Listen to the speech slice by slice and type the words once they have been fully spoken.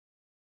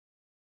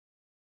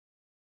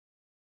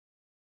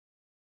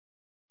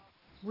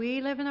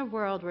We live in a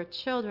world where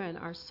children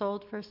are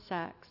sold for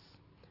sex.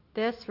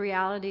 This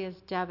reality is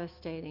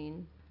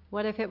devastating.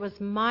 What if it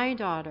was my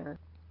daughter?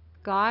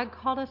 God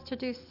called us to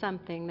do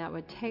something that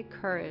would take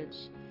courage,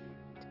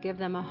 to give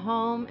them a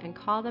home and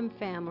call them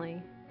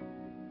family.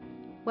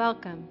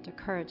 Welcome to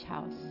Courage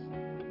House.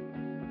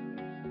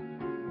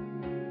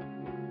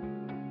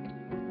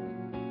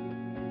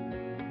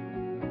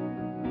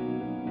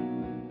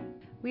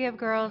 We have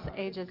girls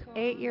ages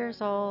 8 years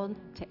old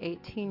to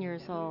 18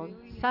 years old.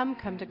 Some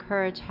come to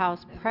Courage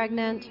House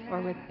pregnant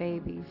or with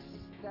babies.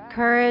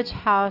 Courage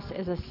House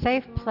is a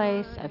safe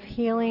place of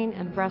healing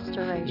and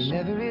restoration. You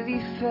never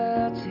really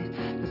felt it,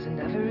 'cause it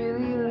never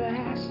really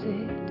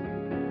lasted.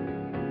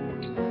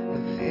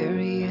 The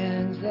very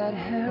hands that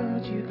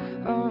held you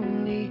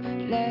only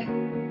let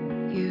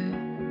you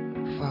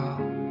fall.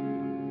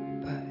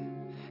 But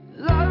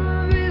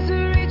love is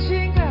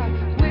reaching out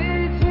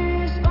with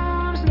his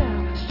arms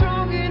now,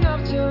 strong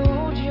enough to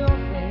hold your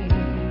name.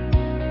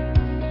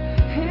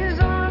 His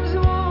arms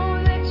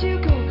won't let you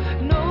go.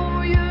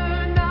 No,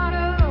 you're not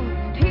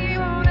alone. He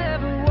won't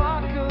ever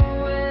walk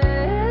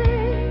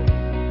away.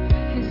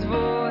 His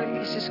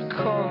voice is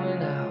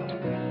calling out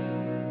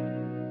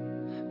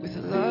with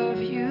a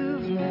love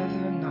you've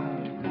never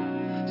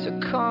known. So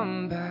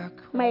come back.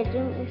 My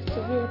dream is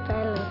to be a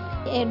pilot,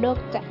 a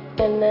doctor,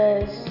 a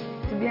nurse,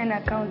 to be an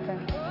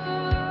accountant.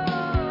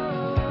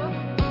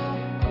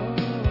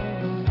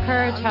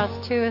 Courage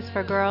House 2 is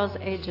for girls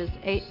ages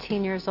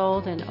 18 years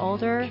old and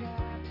older,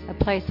 a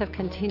place of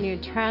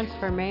continued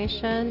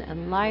transformation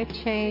and life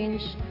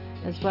change,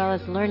 as well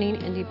as learning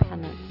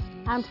independence.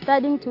 I'm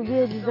studying to be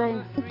a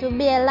designer, to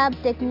be a lab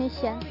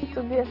technician,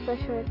 to be a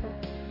social worker.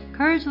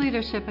 Courage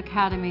Leadership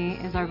Academy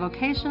is our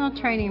vocational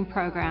training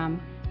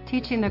program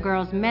teaching the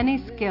girls many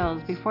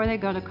skills before they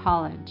go to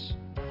college.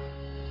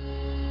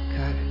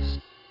 'Cause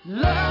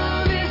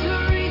love is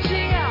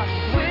reaching out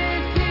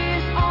with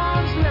his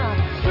arms now,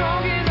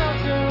 strong enough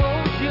to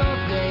hold your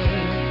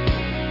name.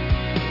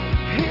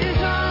 His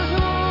arms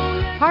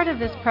won't let Part of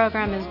this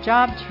program is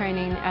job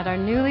training at our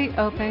newly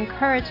opened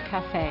Courage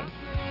Cafe.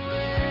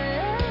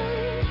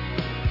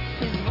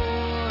 his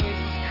voice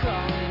is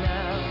calling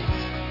out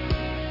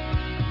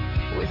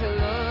with a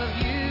love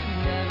you've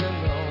never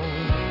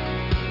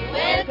known.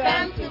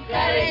 Welcome to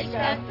Courage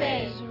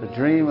Cafe. The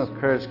dream of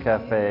Courage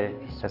Cafe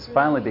has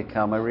finally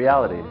become a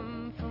reality.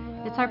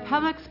 It's our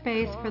public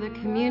space for the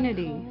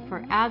community,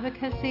 for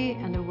advocacy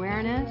and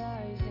awareness,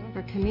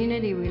 for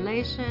community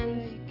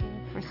relations,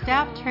 for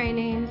staff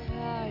trainings,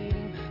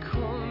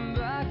 Come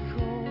back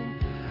home.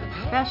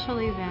 special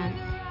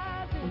events,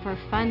 and for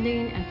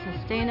funding and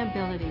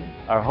sustainability.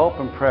 Our hope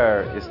and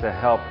prayer is to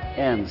help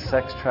end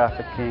sex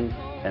trafficking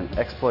and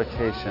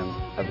exploitation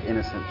of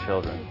innocent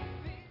children.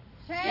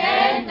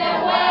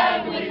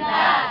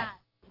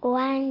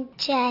 One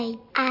child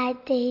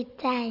at a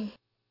time.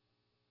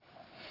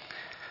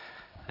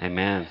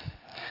 Amen.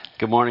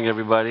 Good morning,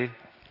 everybody.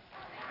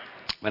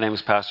 My name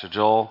is Pastor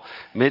Joel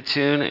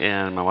Midtune,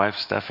 and my wife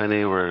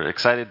Stephanie. We're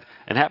excited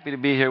and happy to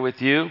be here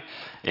with you,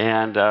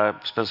 and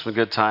spent some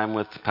good time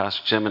with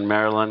Pastor Jim and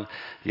Marilyn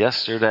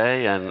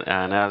yesterday. And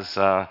as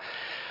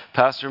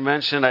Pastor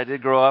mentioned, I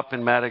did grow up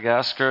in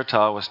Madagascar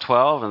till I was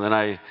 12, and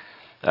then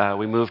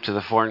we moved to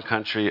the foreign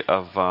country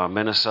of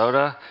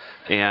Minnesota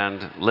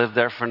and lived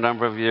there for a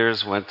number of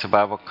years. Went to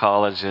Bible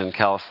college in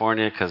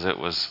California because it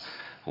was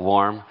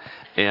warm,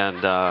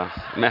 and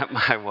met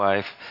my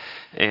wife.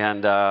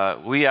 And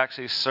we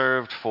actually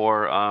served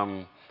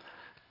for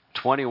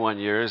 21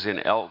 years in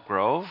Elk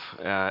Grove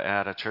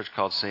at a church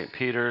called St.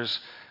 Peter's,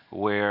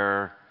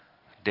 where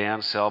Dan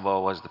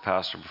Selbo was the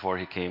pastor before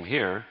he came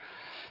here.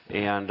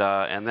 And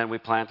then we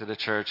planted a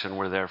church and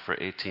were there for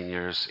 18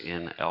 years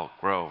in Elk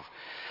Grove.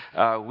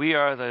 We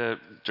are the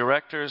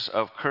directors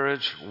of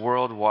Courage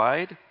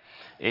Worldwide,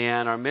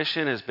 and our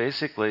mission is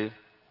basically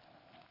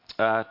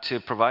to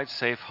provide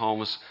safe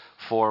homes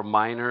for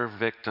minor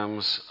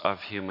victims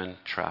of human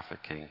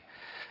trafficking.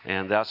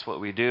 And that's what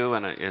we do,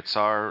 and it's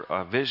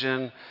our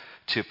vision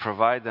to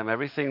provide them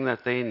everything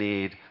that they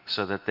need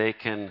so that they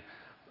can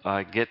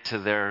get to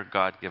their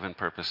God-given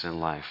purpose in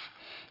life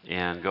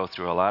and go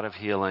through a lot of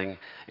healing.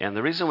 And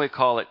the reason we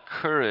call it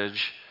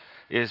Courage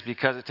is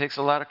because it takes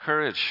a lot of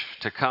courage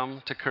to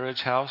come to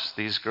Courage House.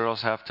 These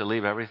girls have to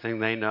leave everything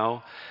they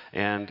know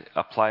and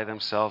apply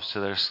themselves to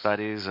their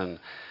studies and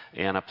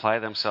apply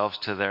themselves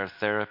to their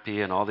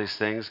therapy and all these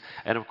things.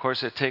 And of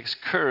course, it takes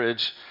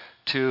courage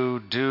to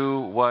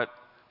do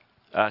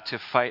to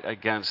fight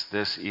against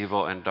this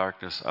evil and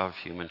darkness of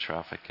human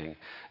trafficking.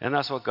 And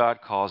that's what God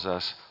calls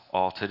us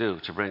all to do,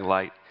 to bring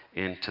light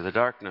into the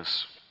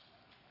darkness.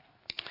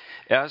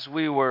 As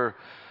we were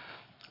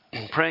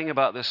praying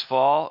about this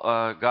fall,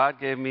 God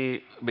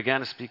began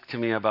to speak to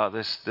me about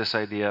this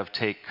idea of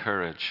take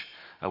courage.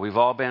 We've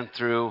all been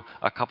through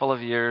a couple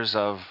of years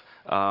of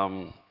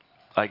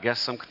I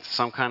guess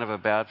some kind of a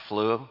bad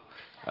flu.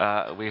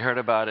 We heard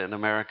about it in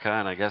America,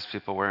 and I guess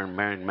people wearing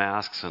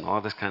masks and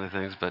all this kind of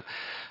things. But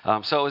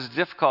so it was a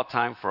difficult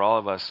time for all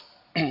of us.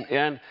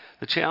 And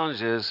the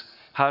challenge is,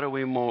 how do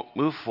we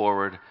move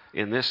forward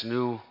in this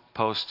new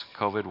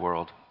post-COVID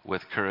world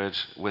with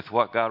courage, with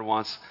what God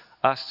wants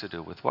us to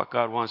do, with what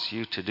God wants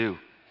you to do.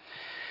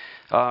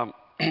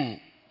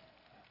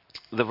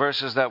 The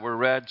verses that were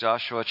read,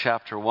 Joshua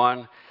chapter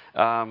 1,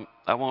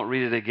 I won't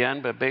read it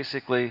again, but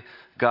basically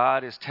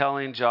God is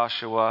telling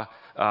Joshua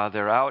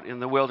they're out in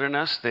the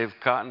wilderness. They've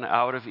gotten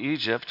out of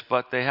Egypt,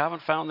 but they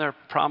haven't found their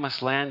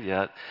promised land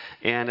yet,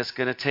 and it's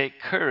going to take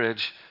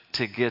courage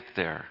to get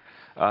there.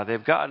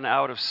 They've gotten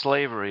out of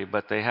slavery,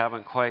 but they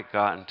haven't quite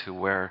gotten to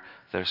where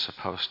they're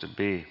supposed to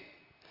be.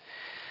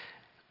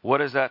 What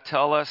does that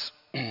tell us?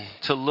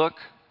 To look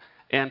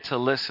and to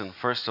listen,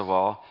 first of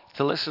all,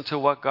 to listen to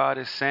what God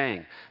is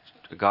saying.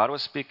 God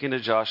was speaking to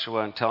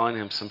Joshua and telling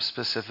him some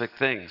specific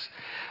things.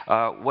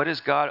 What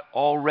is God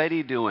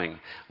already doing?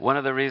 One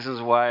of the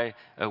reasons why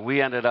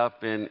we ended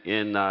up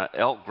in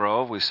Elk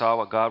Grove, we saw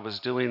what God was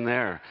doing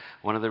there.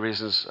 One of the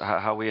reasons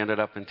how we ended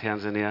up in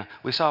Tanzania,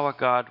 we saw what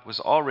God was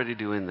already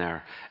doing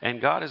there.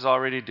 And God is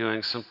already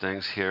doing some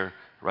things here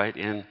right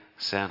in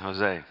San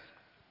Jose.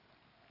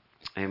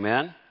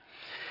 Amen?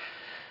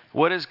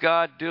 What is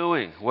God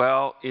doing?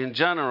 Well, in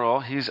general,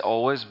 He's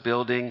always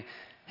building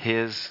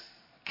His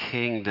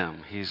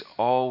kingdom. He's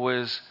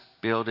always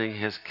building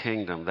His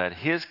kingdom, that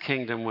His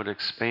kingdom would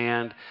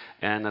expand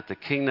and that the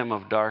kingdom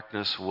of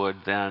darkness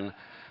would then,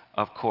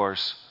 of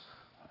course,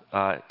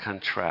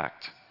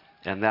 contract.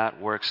 And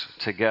that works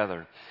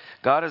together.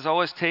 God is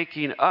always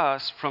taking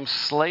us from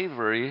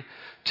slavery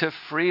to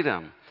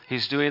freedom.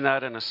 He's doing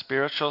that in a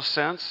spiritual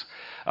sense.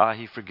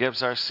 He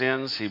forgives our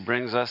sins. He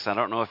brings us, I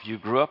don't know if you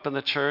grew up in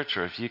the church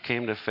or if you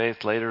came to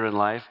faith later in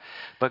life,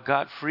 but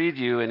God freed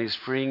you and He's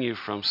freeing you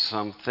from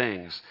some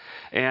things.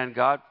 And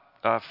God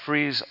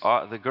frees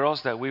the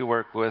girls that we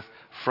work with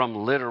from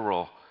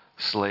literal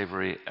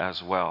slavery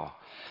as well,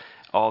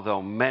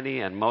 although many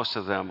and most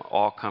of them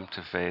all come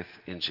to faith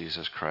in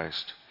Jesus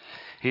Christ.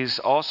 He's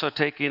also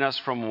taking us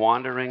from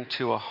wandering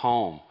to a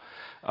home.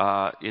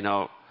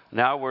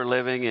 Now we're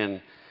living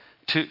in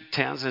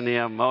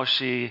Tanzania,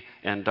 Moshi,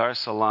 and Dar es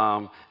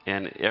Salaam,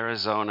 and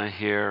Arizona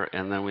here,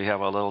 and then we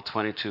have a little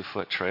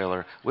 22-foot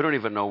trailer. We don't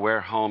even know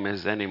where home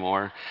is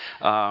anymore.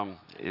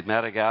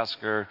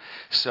 Madagascar,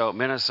 so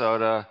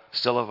Minnesota,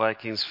 still a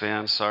Vikings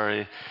fan,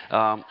 sorry.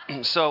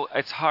 So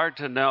it's hard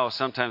to know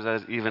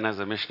sometimes, even as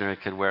a missionary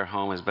kid, where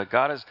home is. But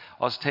God is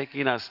also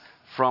taking us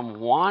from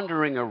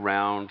wandering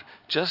around,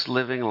 just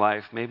living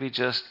life, maybe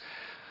just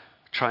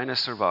trying to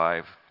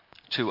survive,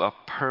 to a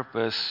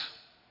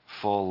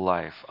purposeful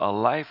life, a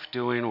life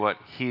doing what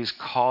He's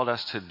called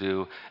us to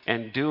do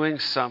and doing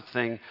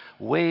something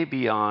way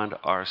beyond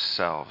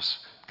ourselves.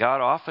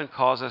 God often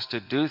calls us to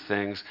do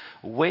things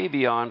way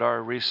beyond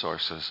our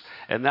resources,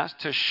 and that's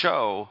to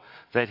show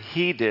that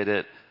He did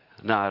it,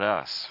 not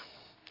us.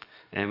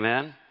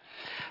 Amen?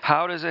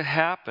 How does it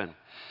happen?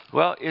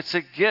 Well, it's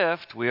a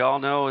gift. We all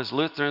know as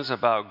Lutherans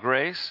about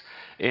grace,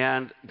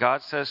 and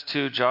God says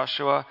to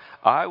Joshua,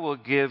 I will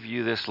give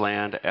you this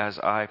land as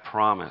I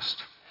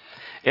promised.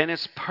 And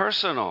it's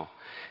personal.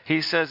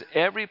 He says,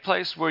 every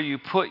place where you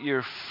put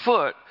your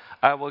foot,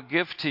 I will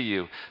give to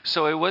you.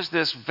 So it was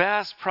this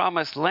vast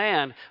promised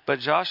land, but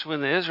Joshua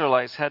and the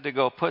Israelites had to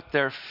go put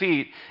their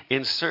feet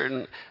in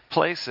certain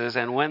places,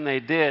 and when they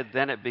did,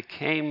 then it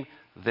became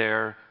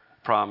their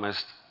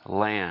promised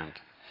land.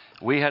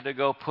 We had to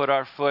go put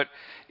our foot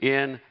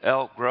in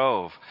Elk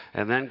Grove,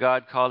 and then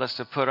God called us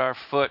to put our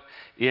foot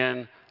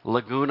in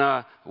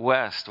Laguna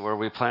West, where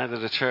we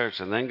planted a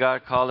church. And then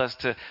God called us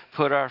to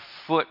put our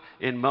foot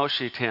in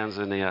Moshi,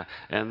 Tanzania.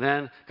 And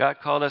then God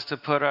called us to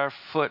put our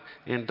foot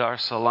in Dar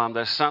es Salaam.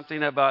 There's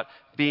something about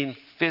being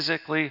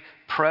physically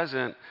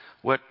present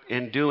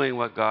in doing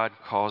what God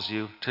calls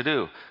you to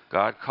do.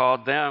 God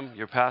called them,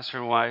 your pastor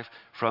and wife,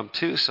 from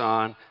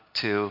Tucson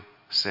to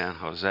San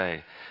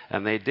Jose.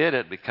 And they did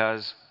it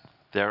because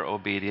they're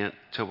obedient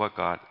to what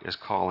God is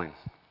calling.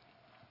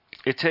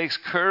 It takes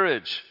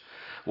courage.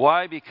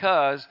 Why?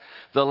 Because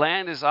the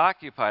land is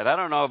occupied. I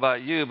don't know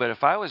about you, but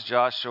if I was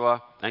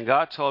Joshua and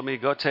God told me,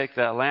 go take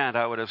that land,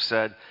 I would have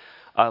said,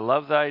 I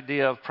love the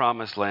idea of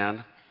promised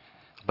land,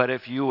 but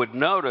if you would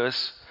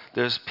notice,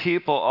 there's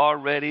people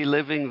already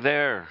living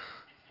there.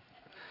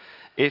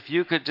 If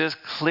you could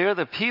just clear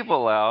the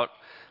people out,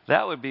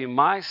 that would be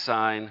my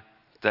sign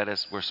that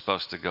we're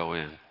supposed to go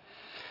in.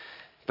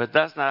 But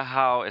that's not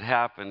how it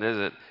happened, is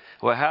it?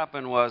 What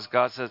happened was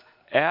God says,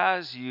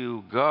 as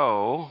you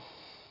go,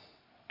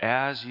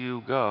 as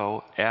you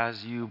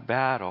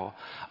battle,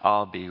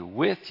 I'll be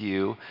with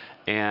you,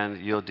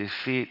 and you'll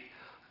defeat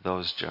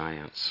those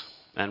giants.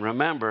 And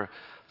remember,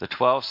 the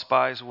 12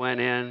 spies went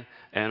in,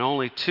 and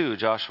only 2,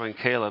 Joshua and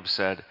Caleb,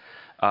 said,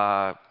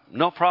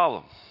 no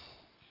problem.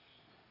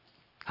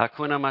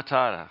 Hakuna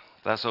Matata.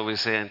 That's what we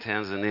say in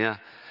Tanzania.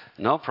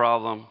 No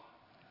problem.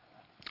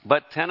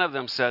 But 10 of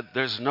them said,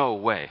 there's no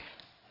way.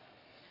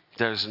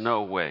 There's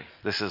no way.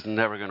 This is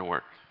never going to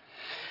work.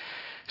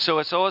 So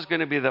it's always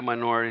going to be the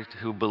minority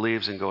who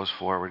believes and goes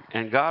forward.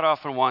 And God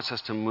often wants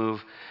us to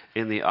move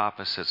in the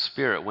opposite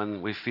spirit.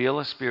 When we feel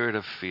a spirit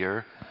of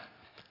fear,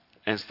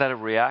 instead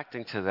of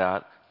reacting to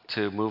that,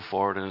 to move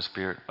forward in a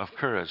spirit of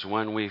courage.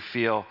 When we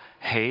feel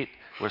hate,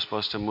 we're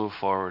supposed to move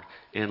forward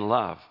in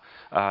love.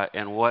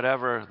 And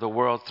whatever the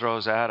world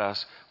throws at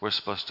us, we're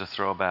supposed to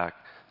throw back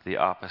the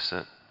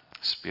opposite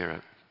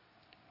spirit.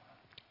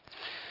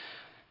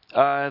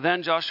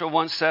 Then Joshua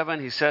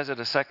 1:7, he says it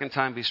a second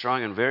time, be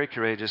strong and very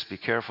courageous, be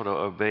careful to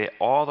obey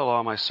all the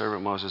law my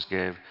servant Moses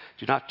gave.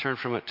 Do not turn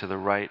from it to the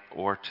right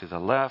or to the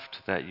left,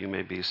 that you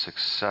may be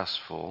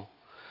successful.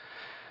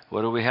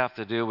 What do we have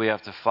to do? We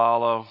have to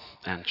follow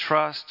and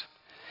trust.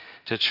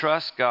 To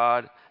trust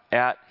God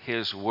at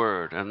His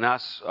word. And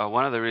that's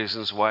one of the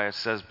reasons why it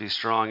says be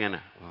strong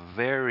and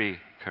very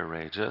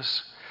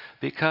courageous.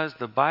 Because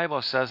the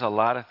Bible says a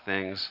lot of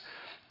things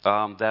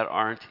that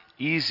aren't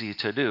easy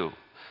to do.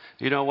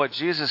 You know, what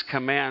Jesus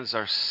commands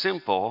are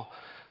simple,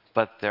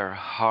 but they're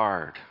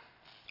hard.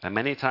 And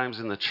many times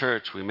in the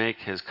church, we make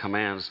His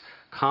commands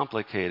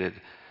complicated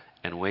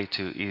and way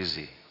too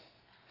easy.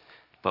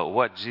 But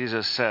what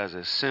Jesus says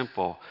is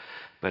simple,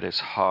 but it's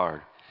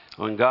hard.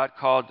 When God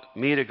called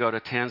me to go to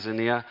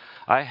Tanzania,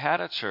 I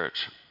had a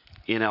church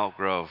in Elk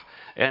Grove,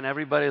 and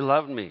everybody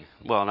loved me.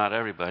 Well, not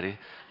everybody.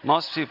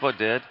 Most people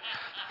did.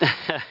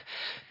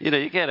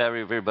 You can't have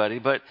everybody,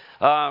 but...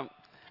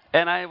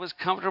 and I was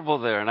comfortable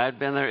there, and I'd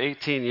been there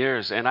 18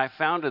 years, and I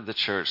founded the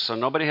church, so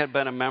nobody had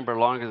been a member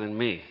longer than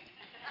me.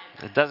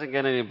 It doesn't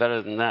get any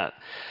better than that.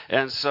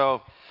 And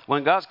so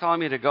when God's calling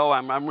me to go,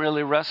 I'm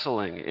really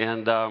wrestling.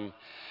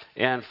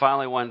 And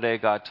finally one day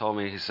God told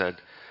me, He said,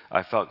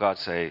 I felt God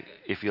say,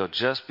 if you'll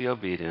just be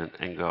obedient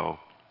and go,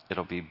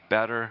 it'll be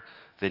better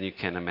than you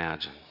can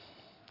imagine.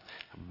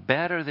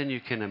 Better than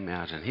you can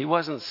imagine. He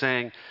wasn't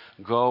saying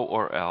go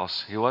or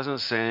else. He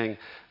wasn't saying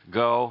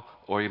go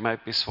or you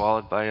might be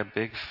swallowed by a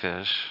big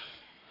fish.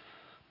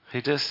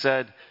 He just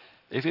said,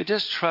 if you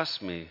just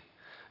trust me,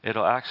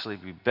 it'll actually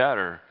be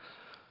better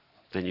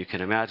than you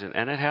can imagine.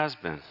 And it has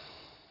been.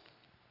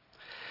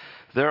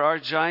 There are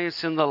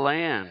giants in the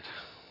land.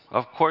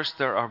 Of course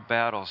there are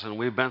battles, and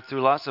we've been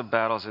through lots of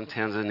battles in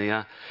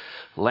Tanzania.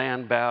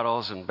 Land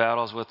battles and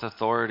battles with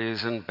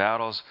authorities and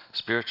battles,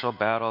 spiritual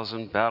battles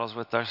and battles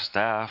with our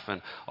staff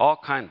and all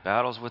kind of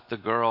battles with the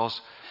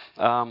girls.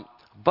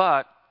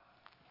 But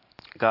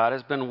God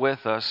has been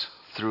with us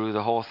through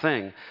the whole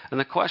thing. And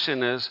the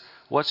question is,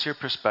 what's your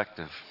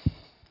perspective?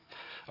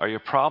 Are your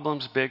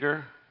problems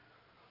bigger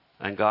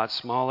and God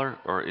smaller,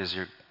 or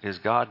is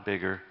God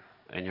bigger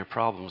and your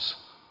problems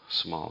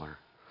smaller?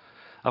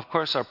 Of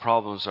course our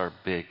problems are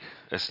big.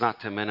 It's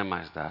not to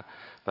minimize that,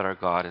 but our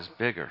God is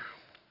bigger.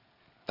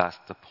 That's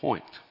the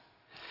point.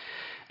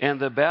 And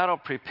the battle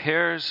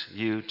prepares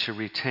you to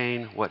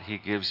retain what He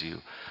gives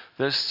you.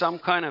 There's some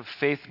kind of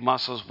faith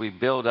muscles we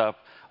build up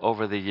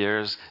over the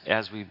years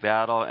as we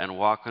battle and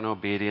walk in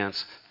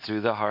obedience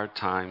through the hard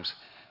times,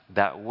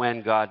 that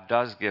when God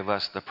does give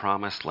us the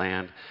promised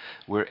land,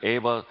 we're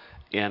able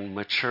and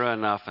mature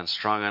enough and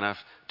strong enough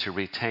to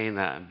retain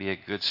that and be a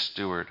good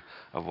steward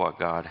of what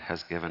God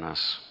has given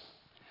us.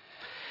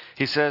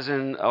 He says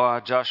in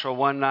Joshua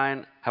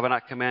 1:9, have I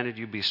not commanded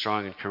you, be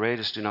strong and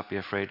courageous, do not be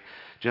afraid,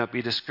 do not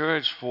be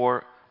discouraged,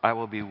 for I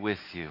will be with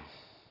you.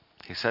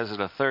 He says it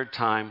a third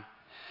time,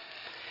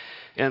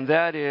 and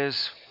that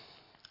is,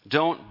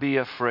 don't be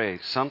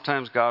afraid.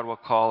 Sometimes God will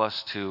call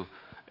us to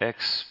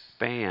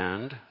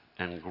expand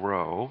and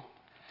grow.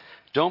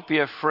 Don't be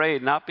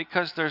afraid, not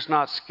because there's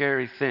not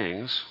scary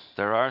things.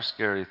 There are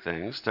scary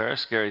things. There are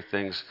scary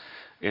things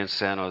in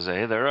San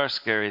Jose. There are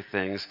scary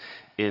things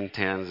in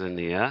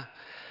Tanzania.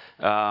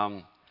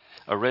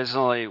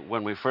 Originally,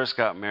 when we first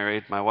got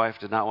married, my wife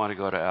did not want to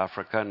go to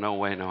Africa. No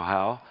way, no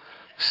how.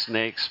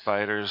 Snakes,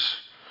 spiders,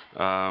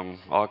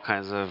 all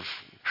kinds of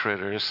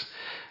critters.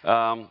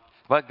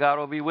 But God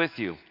will be with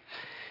you.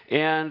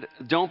 And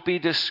don't be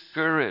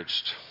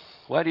discouraged.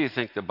 Why do you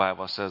think the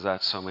Bible says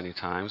that so many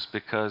times?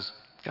 Because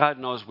God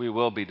knows we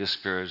will be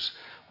discouraged.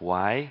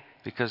 Why?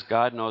 Because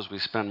God knows we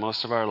spend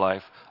most of our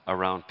life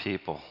around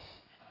people.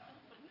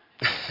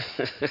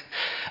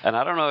 And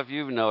I don't know if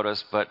you've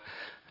noticed, but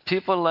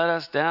people let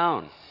us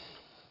down.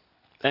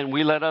 And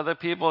we let other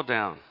people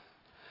down.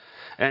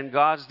 And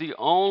God's the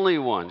only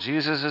one.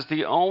 Jesus is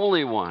the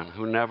only one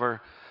who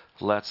never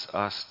lets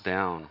us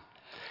down.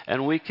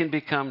 And we can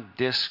become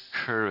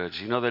discouraged.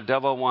 You know, the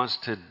devil wants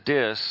to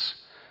dis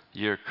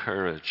your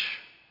courage.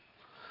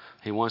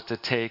 He wants to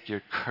take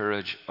your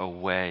courage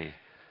away.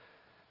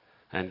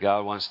 And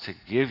God wants to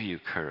give you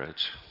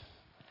courage.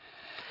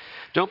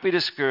 Don't be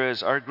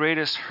discouraged. Our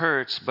greatest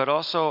hurts, but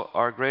also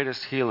our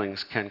greatest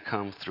healings can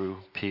come through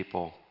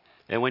people.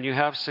 And when you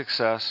have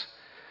success,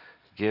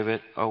 give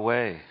it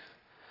away.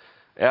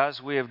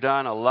 As we have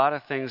done a lot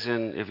of things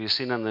if you've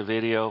seen on the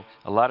video,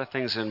 a lot of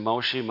things in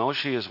Moshi.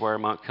 Moshi is where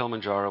Mount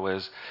Kilimanjaro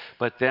is.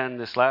 But then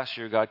this last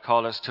year, God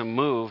called us to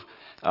move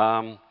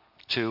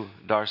to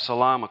Dar es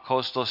Salaam, a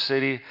coastal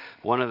city,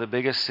 one of the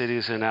biggest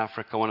cities in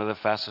Africa, one of the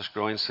fastest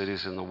growing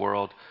cities in the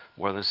world,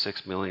 more than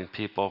 6 million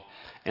people.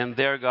 And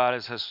there God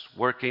is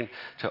working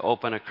to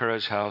open a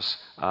Courage House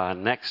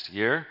next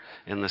year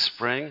in the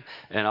spring.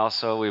 And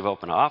also we've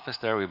opened an office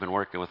there. We've been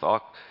working with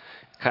all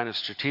kind of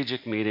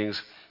strategic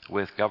meetings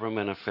with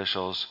government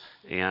officials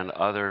and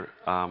other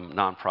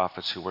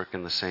nonprofits who work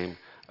in the same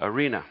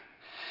arena.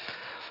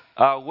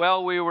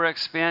 While we were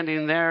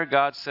expanding there,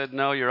 God said,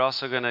 no, you're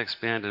also going to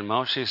expand in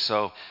Moshi.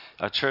 So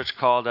a church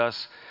called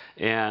us,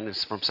 and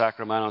it's from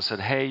Sacramento, and said,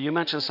 hey, you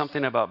mentioned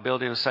something about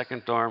building a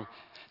second dorm.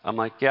 I'm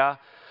like, yeah.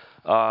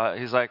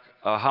 He's like,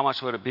 how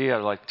much would it be?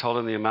 I told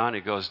him the amount.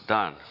 He goes,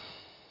 done.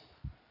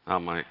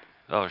 I'm like,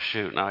 oh,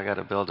 shoot, now I got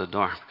to build a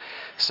dorm.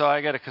 So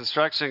I got a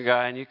construction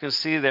guy, and you can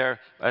see there,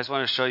 I just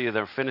want to show you,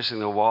 they're finishing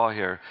the wall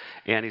here,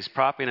 and he's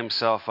propping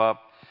himself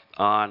up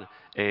on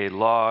a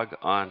log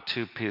on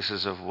 2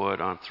 pieces of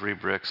wood on 3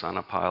 bricks on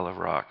a pile of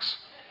rocks.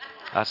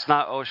 That's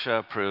not OSHA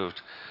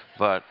approved,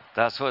 but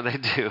that's what they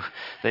do.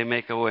 They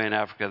make a way in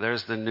Africa.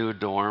 There's the new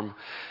dorm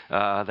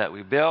that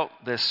we built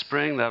this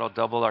spring. That'll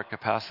double our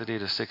capacity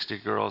to 60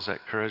 girls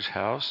at Courage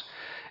House.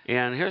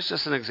 And here's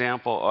just an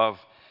example of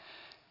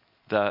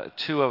the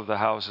 2 of the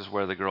houses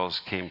where the girls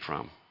came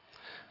from.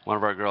 One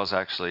of our girls,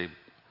 actually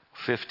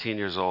 15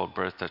 years old,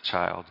 birthed a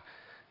child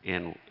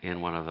in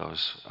one of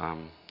those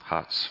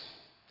huts.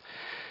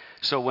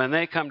 So when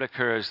they come to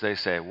Courage, they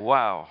say,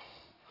 wow,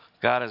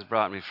 God has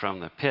brought me from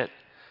the pit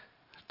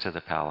to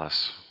the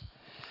palace.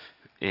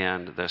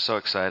 And they're so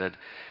excited.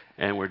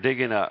 And we're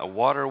digging a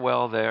water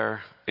well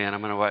there, and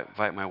I'm going to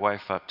invite my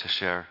wife up to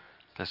share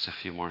just a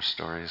few more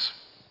stories.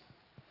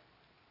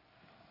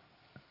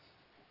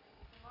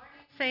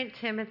 St.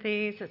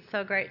 Timothy's, it's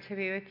so great to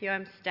be with you.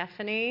 I'm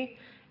Stephanie,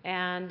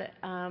 and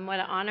what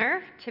an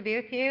honor to be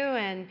with you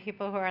and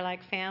people who are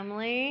like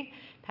family,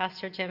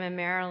 Pastor Jim and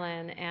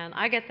Marilyn. And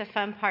I get the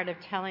fun part of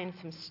telling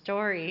some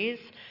stories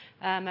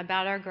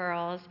about our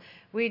girls.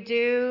 We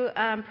do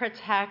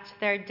protect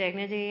their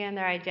dignity and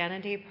their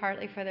identity,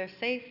 partly for their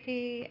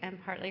safety and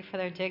partly for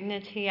their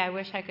dignity. I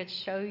wish I could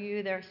show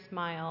you their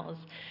smiles.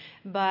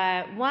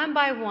 But one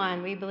by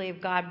one, we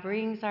believe God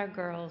brings our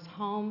girls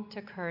home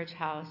to Courage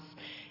House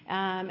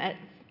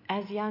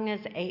as young as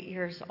 8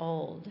 years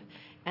old.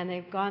 And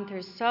they've gone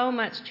through so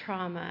much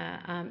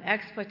trauma,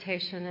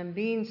 exploitation, and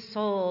being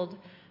sold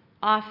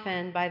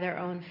often by their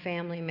own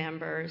family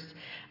members.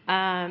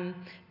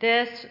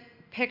 This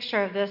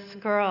picture of this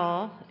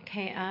girl,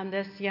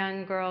 this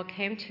young girl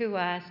came to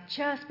us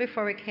just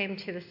before we came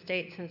to the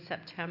States in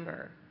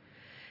September.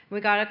 We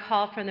got a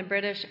call from the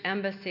British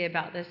Embassy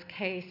about this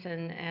case,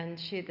 and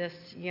this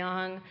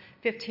young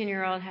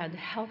 15-year-old had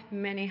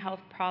many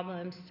health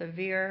problems,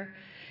 severe,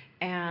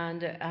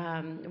 and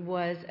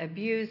was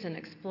abused and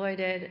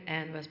exploited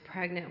and was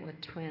pregnant with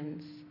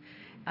twins.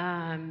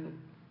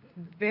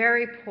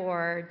 Very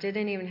poor,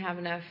 didn't even have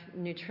enough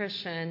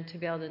nutrition to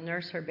be able to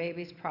nurse her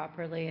babies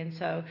properly. And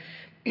so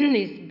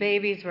these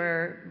babies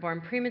were born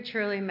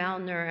prematurely,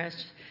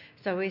 malnourished.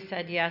 So we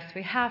said, yes,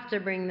 we have to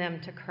bring them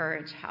to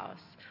Courage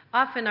House.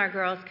 Often our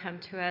girls come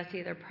to us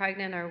either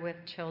pregnant or with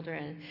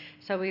children.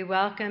 So we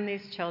welcome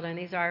these children.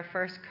 These are our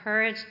first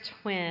Courage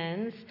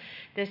twins.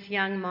 This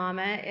young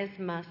mama is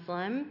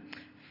Muslim.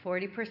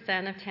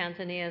 40% of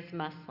Tanzania is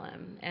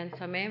Muslim. And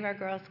so many of our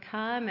girls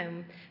come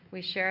and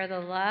we share the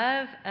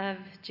love of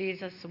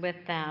Jesus with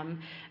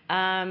them.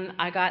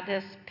 I got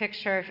this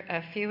picture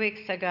a few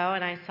weeks ago,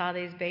 and I saw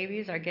these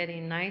babies are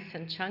getting nice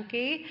and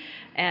chunky,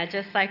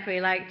 just like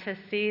we like to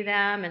see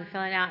them, and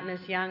filling out. And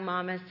this young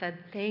mama said,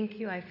 thank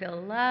you, I feel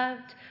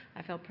loved,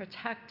 I feel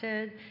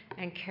protected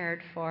and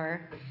cared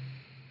for.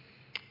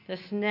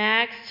 This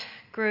next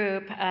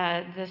group,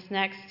 this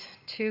next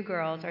 2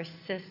 girls are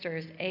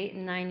sisters, 8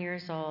 and 9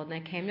 years old. And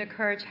they came to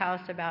Courage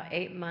House about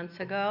 8 months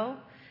ago,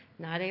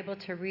 not able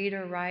to read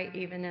or write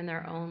even in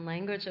their own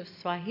language of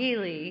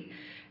Swahili.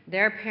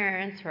 Their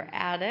parents were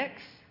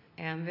addicts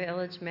and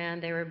village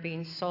men. They were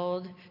being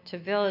sold to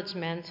village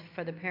men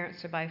for the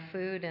parents to buy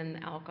food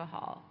and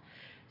alcohol.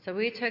 So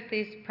we took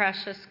these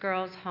precious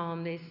girls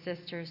home, these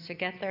sisters, to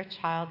get their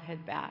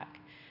childhood back.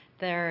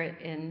 They're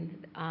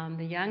in,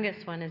 the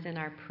youngest one is in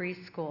our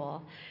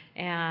preschool,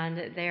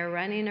 and they're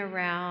running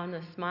around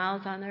with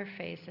smiles on their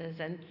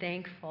faces and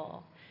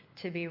thankful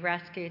to be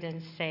rescued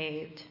and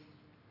saved.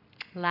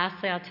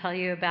 Lastly, I'll tell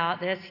you about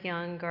this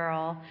young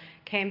girl.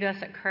 Came to us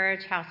at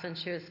Courage House when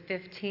she was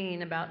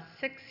 15, about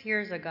 6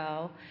 years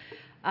ago,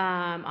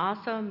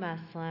 also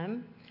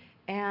Muslim.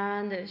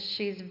 And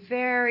she's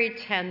very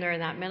tender. In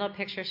that middle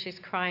picture, she's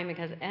crying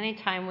because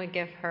anytime we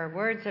give her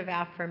words of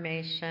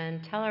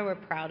affirmation, tell her we're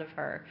proud of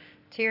her,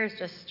 tears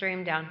just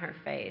stream down her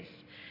face.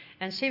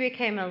 And she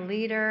became a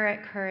leader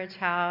at Courage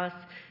House,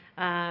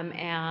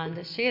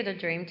 and she had a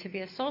dream to be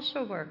a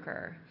social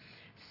worker.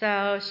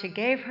 So she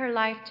gave her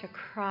life to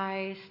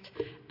Christ.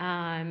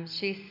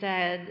 She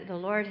said, the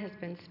Lord has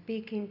been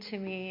speaking to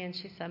me. And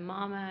she said,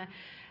 Mama,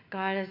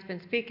 God has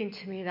been speaking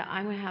to me that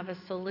I'm going to have a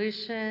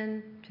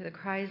solution to the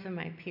cries of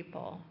my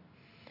people.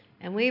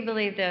 And we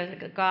believe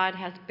that God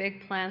has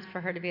big plans for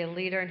her to be a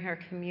leader in her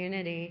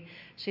community.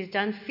 She's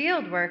done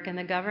field work, and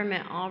the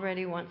government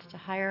already wants to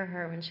hire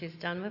her when she's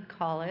done with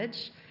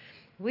college.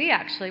 we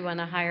actually want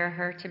to hire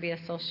her to be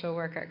a social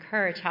worker at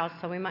Courage House,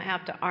 so we might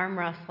have to arm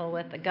wrestle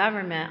with the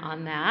government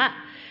on that.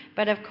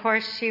 But of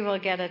course, she will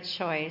get a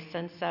choice,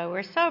 and so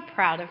we're so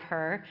proud of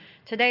her.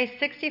 Today,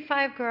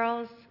 65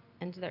 girls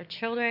and their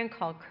children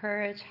call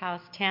Courage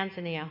House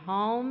Tanzania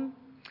home.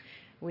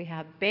 We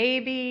have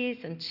babies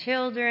and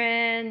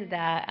children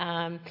that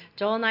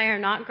Joel and I are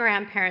not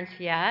grandparents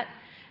yet,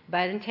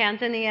 but in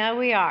Tanzania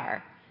we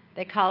are.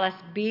 They call us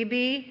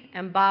Bibi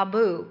and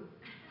Babu.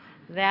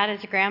 That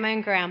is Grandma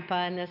and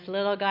Grandpa, and this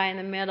little guy in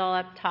the middle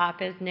up top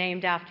is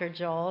named after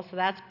Joel, so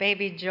that's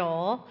baby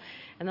Joel.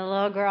 And the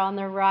little girl on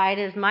the right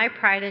is my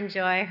pride and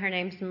joy. Her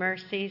name's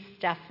Mercy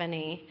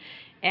Stephanie.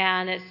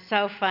 And it's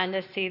so fun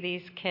to see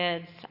these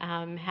kids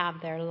have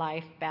their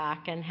life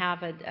back and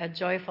have a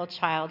joyful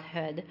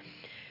childhood.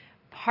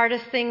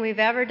 Hardest thing we've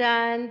ever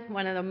done,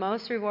 one of the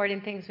most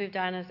rewarding things we've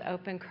done is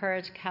open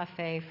Courage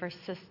Cafe for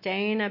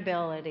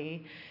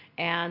sustainability.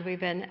 And we've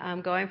been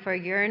going for a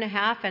year and a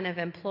half and have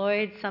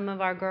employed some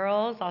of our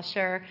girls. I'll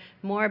share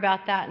more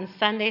about that in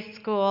Sunday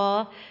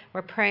school.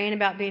 We're praying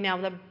about being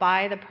able to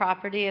buy the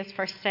property. It's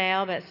for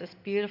sale, but it's this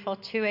beautiful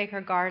 2-acre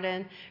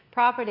garden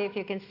property. If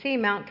you can see,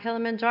 Mount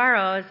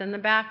Kilimanjaro is in the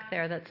back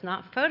there. That's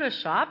not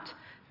photoshopped.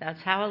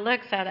 That's how it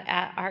looks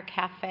at our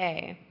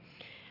cafe.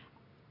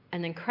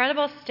 An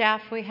incredible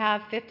staff. We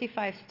have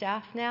 55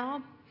 staff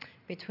now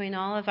between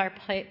all of our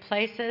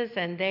places,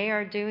 and they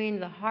are doing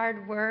the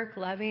hard work,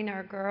 loving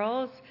our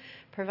girls,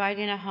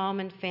 providing a home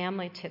and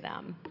family to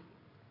them.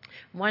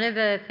 One of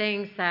the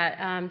things that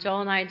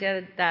Joel and I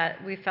did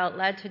that we felt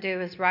led to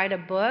do is write a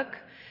book,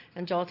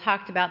 and Joel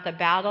talked about the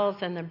battles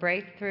and the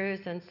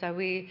breakthroughs, and so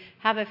we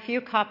have a few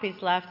copies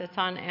left. It's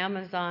on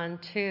Amazon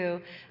too,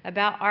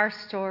 about our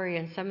story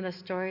and some of the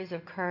stories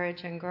of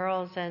courage and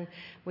girls, and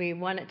we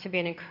want it to be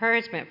an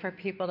encouragement for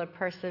people to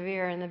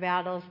persevere in the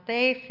battles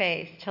they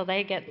face till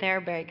they get their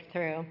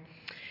breakthrough.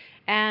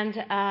 And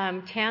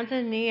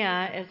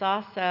Tanzania is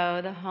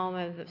also the home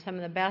of some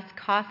of the best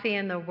coffee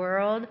in the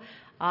world.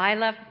 I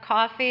love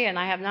coffee, and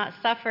I have not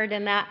suffered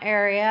in that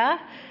area.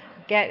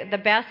 Get the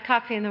best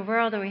coffee in the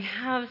world, and we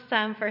have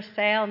some for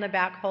sale in the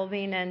back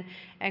holding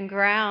and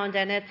ground,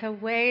 and it's a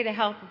way to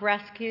help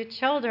rescue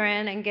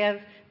children and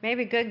give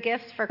maybe good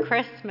gifts for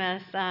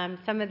Christmas.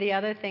 Some of the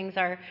other things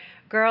our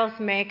girls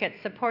make,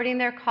 it's supporting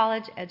their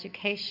college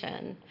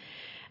education.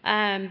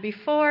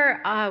 Before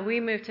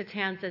we moved to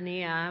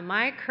Tanzania,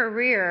 my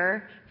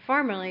career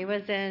formerly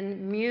was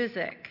in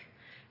music.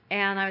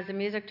 And I was a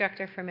music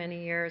director for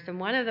many years. And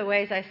one of the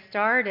ways I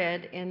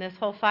started in this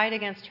whole fight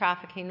against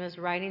trafficking was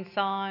writing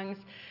songs,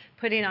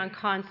 putting on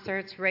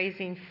concerts,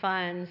 raising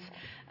funds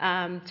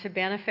to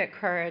benefit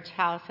Courage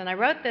House. And I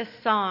wrote this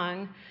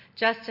song,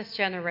 Justice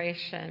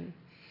Generation.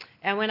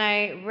 And when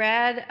I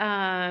read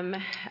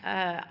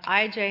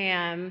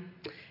IJM,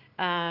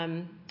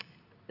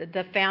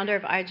 the founder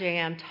of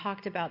IJM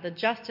talked about the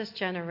Justice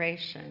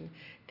Generation.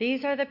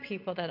 These are the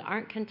people that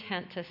aren't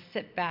content to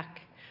sit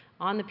back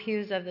on the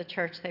pews of the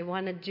church. They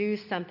want to do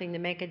something to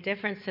make a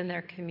difference in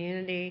their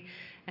community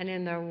and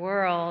in their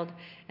world.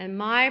 And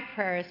my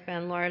prayer has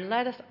been, Lord,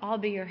 let us all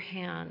be your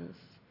hands.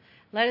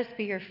 Let us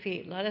be your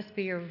feet. Let us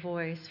be your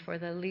voice for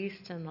the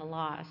least and the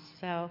lost.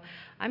 So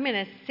I'm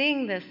going to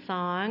sing this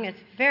song. It's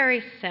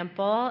very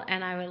simple,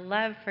 and I would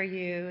love for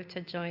you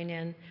to join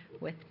in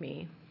with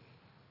me.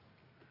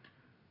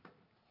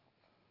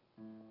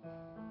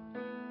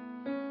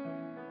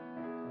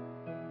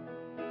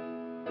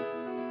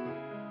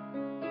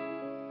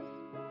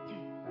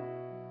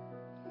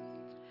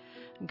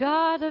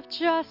 God of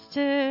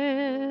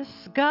justice,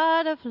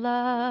 God of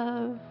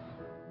love,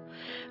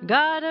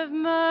 God of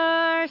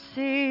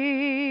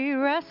mercy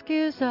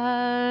rescues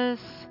us.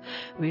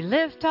 We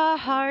lift our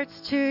hearts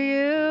to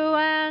you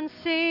and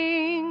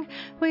sing.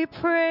 We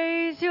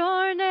praise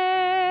your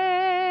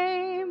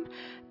name.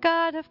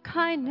 God of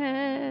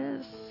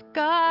kindness,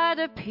 God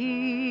of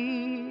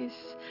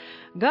peace,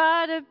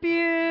 God of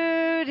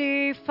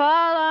beauty,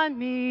 fall on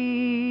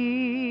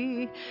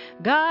me.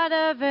 God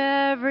of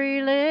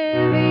every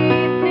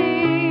living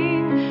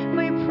thing,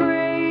 we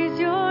praise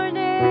your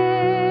name.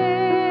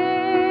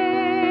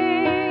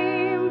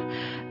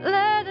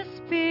 Let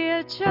us be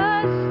a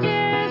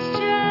justice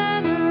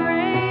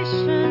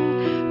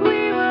generation.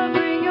 We will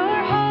bring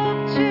your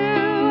hope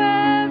to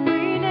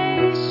every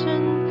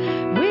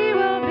nation. We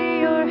will be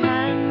your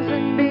hands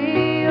and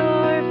be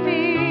your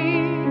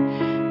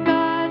feet.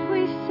 God,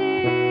 we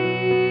sing.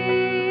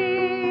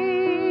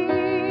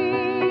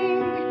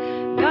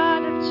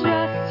 God of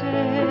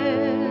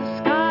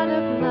justice, God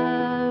of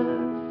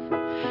love,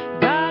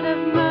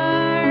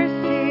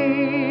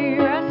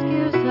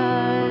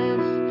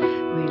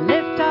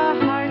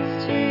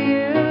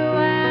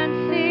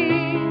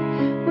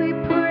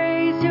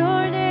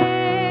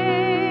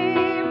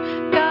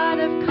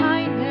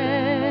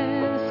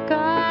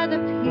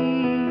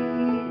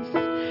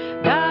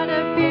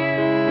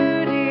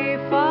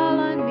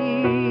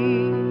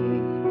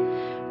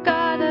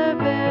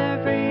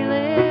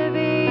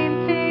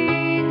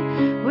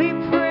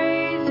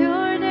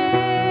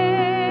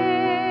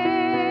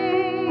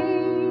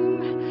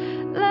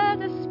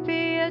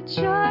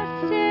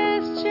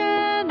 justice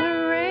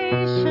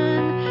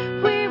generation.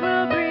 We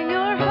will bring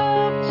your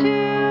hope to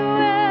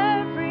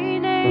every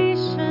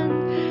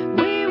nation.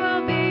 We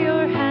will be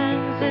your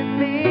hands and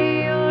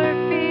be your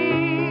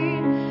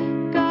feet.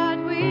 God,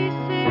 we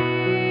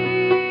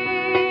sing.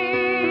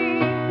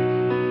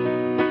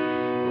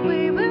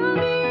 We will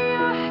be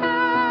your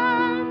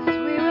hands.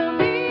 We will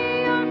be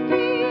your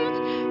feet.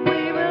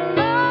 We will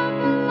love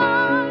the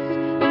lost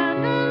and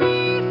the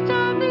least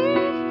of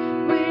these.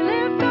 We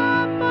lift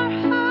up our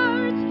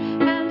hearts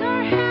and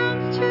our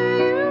hands to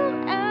you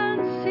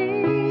and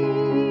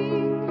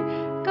sing.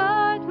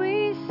 God,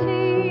 we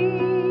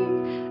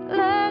sing.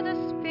 Let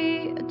us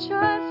be a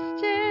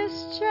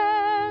justice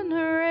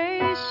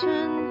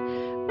generation.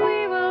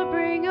 We will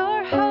bring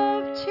your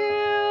hope to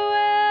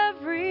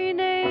every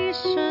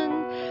nation.